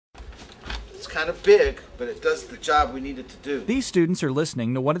kind of big, but it does the job we need it to do. These students are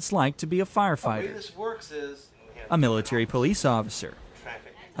listening to what it's like to be a The way firefighter, this works is a military police officer,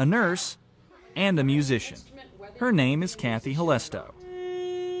 a nurse, and a musician. Her name is Kathy Halesto.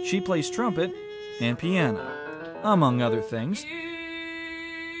 She plays trumpet and piano, among other things.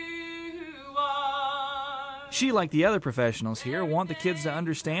 She, like the other professionals here, want the kids to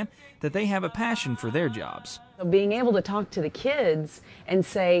understand that they have a passion for their jobs. So being able to talk to the kids and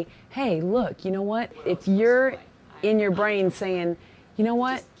say, hey, look, you know what? If you're in your brain saying, you know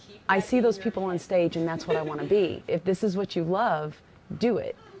what? I see those people on stage and that's what I want to be. If this is what you love, do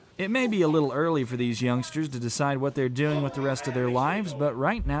it. It may be a little early for these youngsters to decide what they're doing with the rest of their lives, but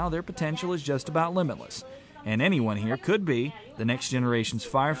right now their potential is just about limitless. And anyone here could be the next generation's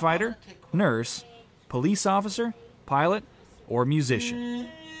firefighter, nurse, police officer, pilot, or musician.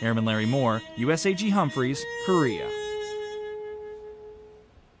 Airman Larry Moore, USAG Humphreys, Korea.